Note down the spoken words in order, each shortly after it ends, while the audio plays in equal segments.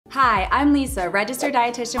Hi, I'm Lisa, registered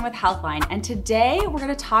dietitian with Healthline, and today we're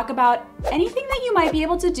gonna talk about anything that you might be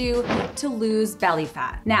able to do to lose belly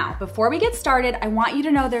fat. Now, before we get started, I want you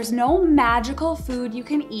to know there's no magical food you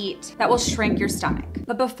can eat that will shrink your stomach.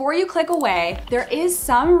 But before you click away, there is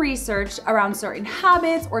some research around certain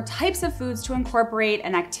habits or types of foods to incorporate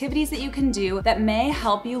and activities that you can do that may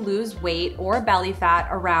help you lose weight or belly fat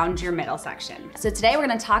around your middle section. So today we're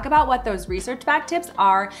gonna talk about what those research-backed tips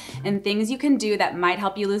are and things you can do that might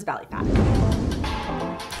help you lose belly fat.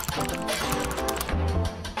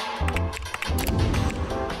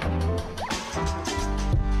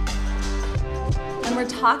 When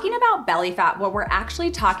we're talking about belly fat, what we're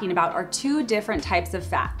actually talking about are two different types of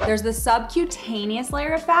fat. There's the subcutaneous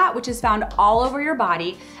layer of fat, which is found all over your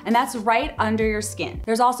body, and that's right under your skin.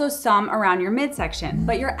 There's also some around your midsection,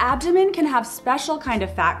 but your abdomen can have special kind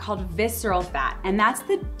of fat called visceral fat, and that's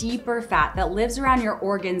the deeper fat that lives around your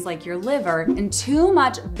organs like your liver, and too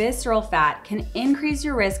much visceral fat can increase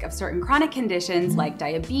your risk of certain chronic conditions like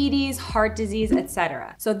diabetes, heart disease,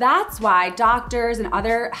 etc. So that's why doctors and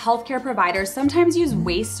other healthcare providers sometimes use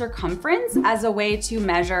waist circumference as a way to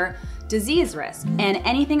measure disease risk. And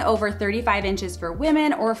anything over 35 inches for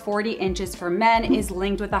women or 40 inches for men is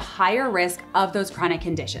linked with a higher risk of those chronic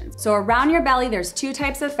conditions. So around your belly, there's two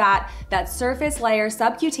types of fat: that surface layer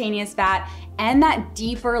subcutaneous fat and that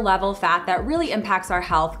deeper level fat that really impacts our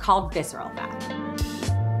health called visceral fat.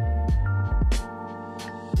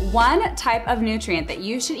 One type of nutrient that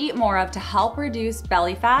you should eat more of to help reduce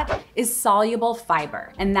belly fat is soluble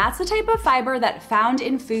fiber. And that's the type of fiber that's found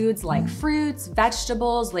in foods like fruits,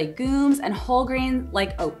 vegetables, legumes, and whole grains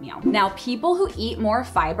like oatmeal. Now, people who eat more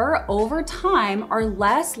fiber over time are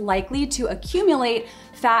less likely to accumulate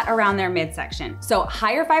fat around their midsection. So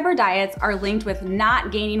higher fiber diets are linked with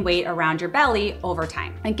not gaining weight around your belly over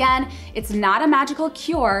time. Again, it's not a magical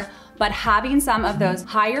cure, but having some of those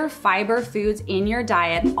higher fiber foods in your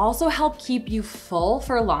diet also help keep you full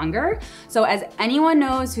for longer. So as anyone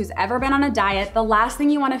knows who's ever been on a diet, the last thing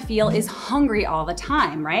you wanna feel is hungry all the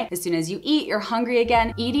time, right? As soon as you eat, you're hungry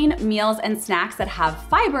again. Eating meals and snacks that have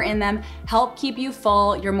fiber in them help keep you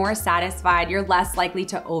full, you're more satisfied, you're less likely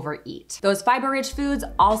to overeat. Those fiber-rich foods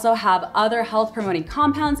also have other health-promoting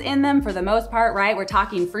compounds in them for the most part, right? We're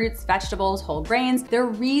talking fruits, vegetables, whole grains. They're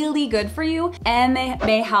really good for you, and they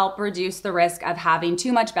may help reduce the risk of having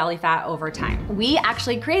too much belly fat over time. We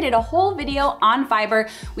actually created a whole video on fiber.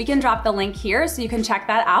 We can drop the link here so you can check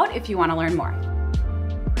that out if you want to learn more.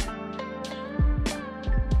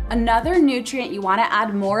 Another nutrient you wanna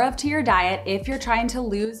add more of to your diet if you're trying to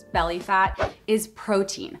lose belly fat is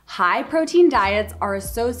protein. High protein diets are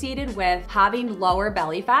associated with having lower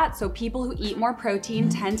belly fat, so people who eat more protein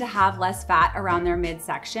tend to have less fat around their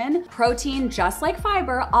midsection. Protein, just like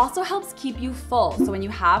fiber, also helps keep you full. So when you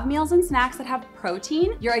have meals and snacks that have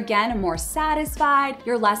protein, you're again more satisfied,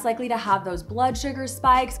 you're less likely to have those blood sugar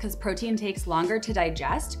spikes because protein takes longer to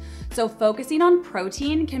digest. So focusing on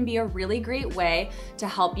protein can be a really great way to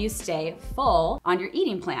help you stay full on your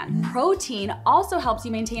eating plan. Protein also helps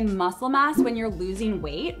you maintain muscle mass when you're losing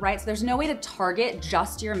weight, right? So there's no way to target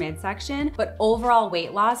just your midsection, but overall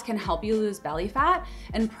weight loss can help you lose belly fat.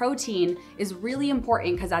 And protein is really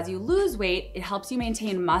important because as you lose weight, it helps you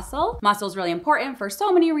maintain muscle. Muscle is really important for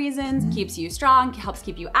so many reasons. Keeps you strong, helps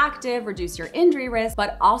keep you active, reduce your injury risk,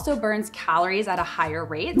 but also burns calories at a higher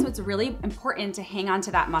rate. So it's really important to hang on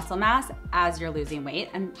to that muscle mass as you're losing weight,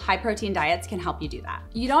 and high protein diets can help you do that.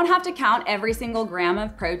 You don't have to count every single gram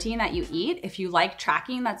of protein that you eat. If you like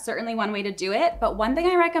tracking, that's certainly one way to do it. But one thing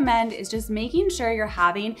I recommend is just making sure you're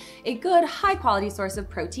having a good high quality source of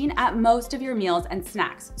protein at most of your meals and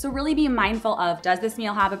snacks. So really be mindful of, does this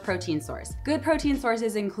meal have a protein source? Good protein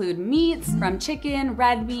sources include meats from chicken,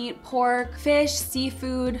 red meat, pork, fish,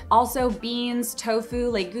 seafood, also beans, tofu,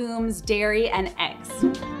 legumes, dairy, and eggs.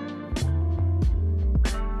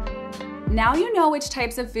 Now you know which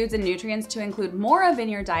types of foods and nutrients to include more of in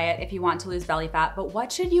your diet if you want to lose belly fat, but what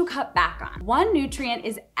should you cut back on? One nutrient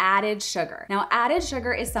is added sugar. Now, added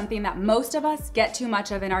sugar is something that most of us get too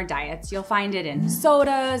much of in our diets. You'll find it in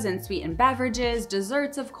sodas and sweetened beverages,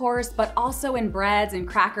 desserts, of course, but also in breads and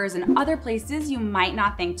crackers and other places you might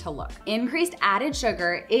not think to look. Increased added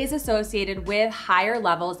sugar is associated with higher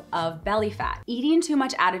levels of belly fat. Eating too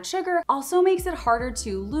much added sugar also makes it harder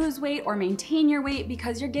to lose weight or maintain your weight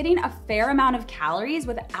because you're getting a fair fair amount of calories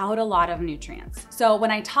without a lot of nutrients. So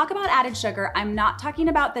when I talk about added sugar, I'm not talking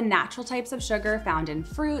about the natural types of sugar found in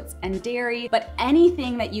fruits and dairy, but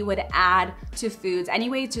anything that you would add to foods, any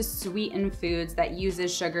way to sweeten foods that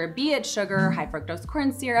uses sugar, be it sugar, high fructose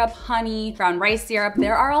corn syrup, honey, brown rice syrup.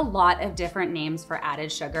 There are a lot of different names for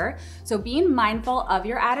added sugar. So being mindful of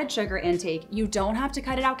your added sugar intake, you don't have to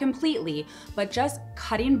cut it out completely, but just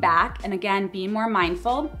cutting back and again, being more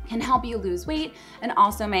mindful can help you lose weight and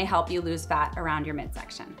also may help you lose fat around your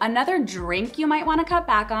midsection. Another drink you might want to cut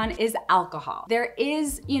back on is alcohol. There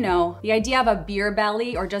is, the idea of a beer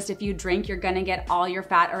belly, or just if you drink, you're gonna get all your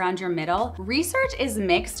fat around your middle. Research is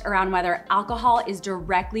mixed around whether alcohol is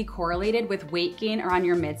directly correlated with weight gain around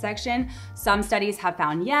your midsection. Some studies have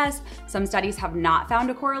found yes, some studies have not found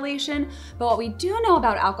a correlation, but what we do know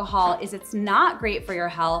about alcohol is it's not great for your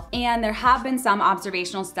health, and there have been some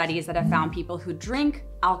observational studies that have found people who drink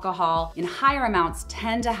alcohol in higher amounts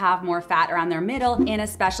tend to have more fat around their middle, and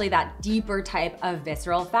especially that deeper type of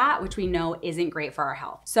visceral fat, which we know isn't great for our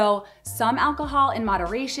health. So some alcohol in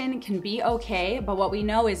moderation can be okay, but what we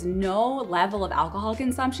know is no level of alcohol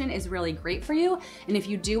consumption is really great for you. And if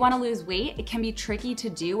you do want to lose weight, it can be tricky to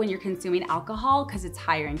do when you're consuming alcohol because it's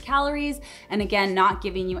higher in calories and again, not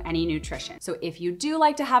giving you any nutrition. So if you do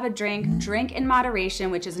like to have a drink, drink in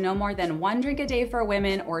moderation, which is no more than 1 drink a day for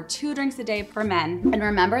women or 2 drinks a day for men.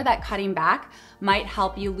 And remember that cutting back might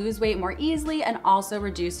help you lose weight more easily and also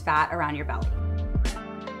reduce fat around your belly.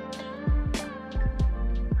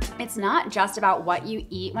 It's not just about what you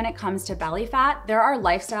eat when it comes to belly fat. There are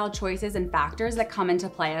lifestyle choices and factors that come into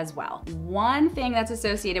play as well. One thing that's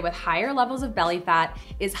associated with higher levels of belly fat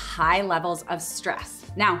is high levels of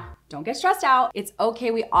stress. Now, don't get stressed out. It's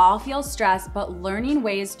okay, we all feel stress, but learning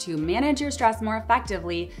ways to manage your stress more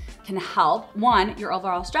effectively can help, 1, your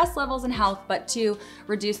overall stress levels and health, but 2,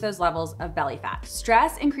 reduce those levels of belly fat.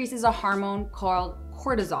 Stress increases a hormone called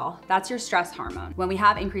cortisol. That's your stress hormone. When we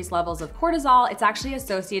have increased levels of cortisol, it's actually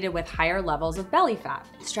associated with higher levels of belly fat.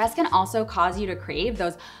 Stress can also cause you to crave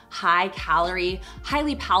those high calorie,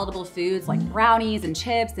 highly palatable foods like brownies and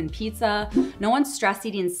chips and pizza. No one's stress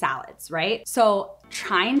eating salads, right? So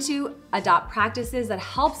trying to adopt practices that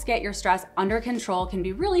helps get your stress under control can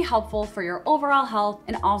be really helpful for your overall health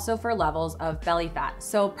and also for levels of belly fat.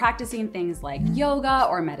 So practicing things like yoga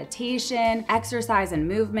or meditation, exercise and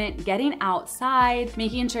movement, getting outside,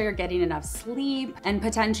 making sure you're getting enough sleep, and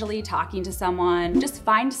potentially talking to someone. Just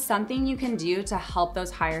find something you can do to help those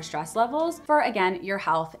higher stress levels for, again, your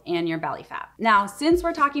health and your belly fat. Now, since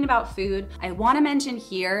we're talking about food, I want to mention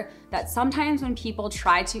here that sometimes when people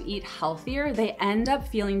try to eat healthier, they end up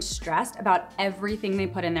feeling stressed about everything they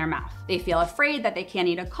put in their mouth. They feel afraid that they can't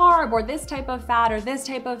eat a carb or this type of fat or this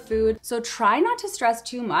type of food. So try not to stress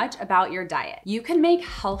too much about your diet. You can make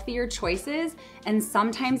healthier choices and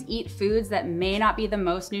sometimes eat foods that may not be the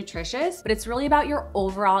most nutritious, but it's really about your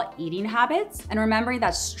overall eating habits and remembering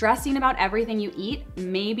that stressing about everything you eat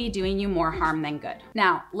may be doing you more harm than good.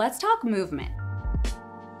 Now, let's talk movement.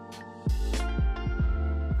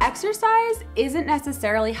 Exercise isn't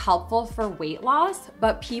necessarily helpful for weight loss,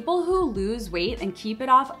 but people who lose weight and keep it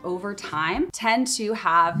off over time tend to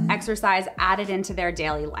have exercise added into their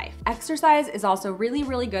daily life. Exercise is also really,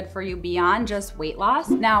 really good for you beyond just weight loss.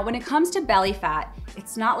 Now, when it comes to belly fat,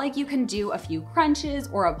 it's not like you can do a few crunches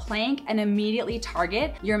or a plank and immediately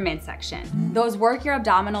target your midsection. Those work your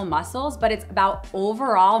abdominal muscles, but it's about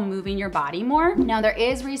overall moving your body more. Now, there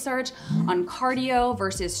is research on cardio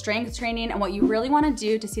versus strength training, and what you really want to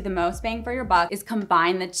do to see the most bang for your buck is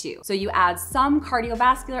combine the two. So you add some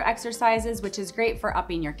cardiovascular exercises, which is great for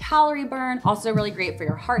upping your calorie burn, also really great for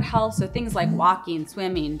your heart health. So things like walking,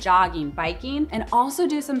 swimming, jogging, biking, and also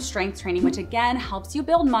do some strength training, which again helps you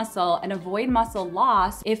build muscle and avoid muscle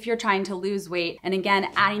loss if you're trying to lose weight. And again,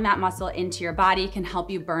 adding that muscle into your body can help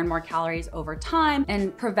you burn more calories over time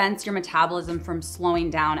and prevents your metabolism from slowing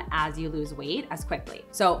down as you lose weight as quickly.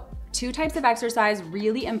 So 2 types of exercise,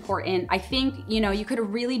 really important. I think, you could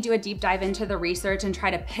really do a deep dive into the research and try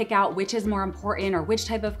to pick out which is more important or which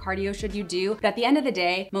type of cardio should you do. But at the end of the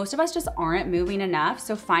day, most of us just aren't moving enough.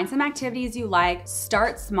 So find some activities you like,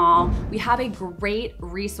 start small. We have a great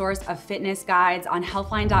resource of fitness guides on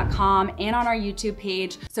healthline.com and on our YouTube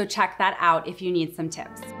page. So check that out if you need some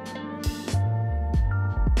tips.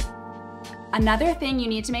 Another thing you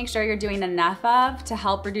need to make sure you're doing enough of to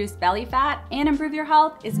help reduce belly fat and improve your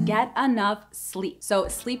health is get enough sleep. So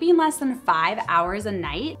sleeping less than 5 hours a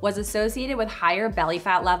night was associated with higher belly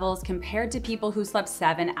fat levels compared to people who slept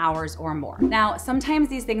 7 hours or more. Now, sometimes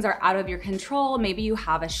these things are out of your control. Maybe you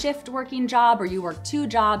have a shift working job or you work 2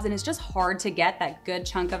 jobs and it's just hard to get that good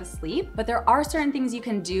chunk of sleep. But there are certain things you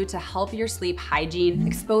can do to help your sleep hygiene.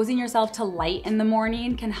 Exposing yourself to light in the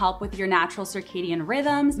morning can help with your natural circadian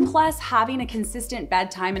rhythms. Plus, having a consistent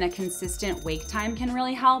bedtime and a consistent wake time can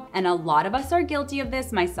really help. And a lot of us are guilty of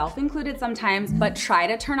this, myself included sometimes, but try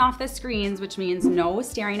to turn off the screens, which means no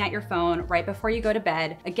staring at your phone right before you go to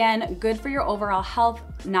bed. Again, good for your overall health.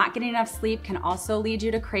 Not getting enough sleep can also lead you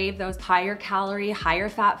to crave those higher calorie, higher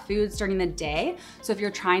fat foods during the day. So if you're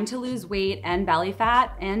trying to lose weight and belly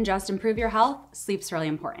fat and just improve your health, sleep's really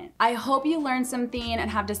important. I hope you learned something and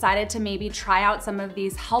have decided to maybe try out some of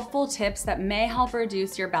these helpful tips that may help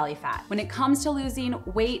reduce your belly fat. When it comes to losing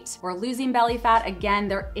weight or losing belly fat, again,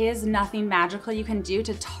 there is nothing magical you can do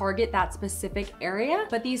to target that specific area,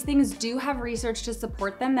 but these things do have research to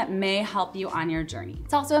support them that may help you on your journey.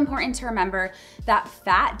 It's also important to remember that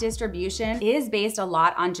fat distribution is based a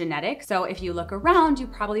lot on genetics. So if you look around, you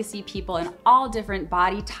probably see people in all different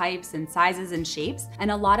body types and sizes and shapes. And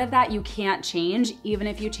a lot of that you can't change even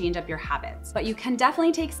if you change up your habits. But you can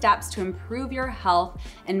definitely take steps to improve your health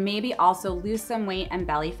and maybe also lose some weight and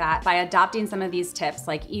belly fat by adopting some of these tips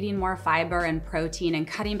like eating more fiber and protein and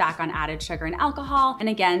cutting back on added sugar and alcohol. And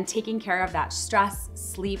again, taking care of that stress,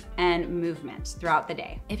 sleep, and movement throughout the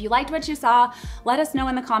day. If you liked what you saw, let us know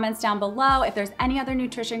in the comments down below. If there's any other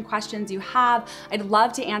nutrition questions you have, I'd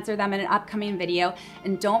love to answer them in an upcoming video.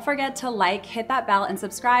 And don't forget to like, hit that bell, and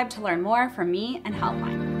subscribe to learn more from me and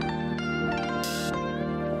Healthline.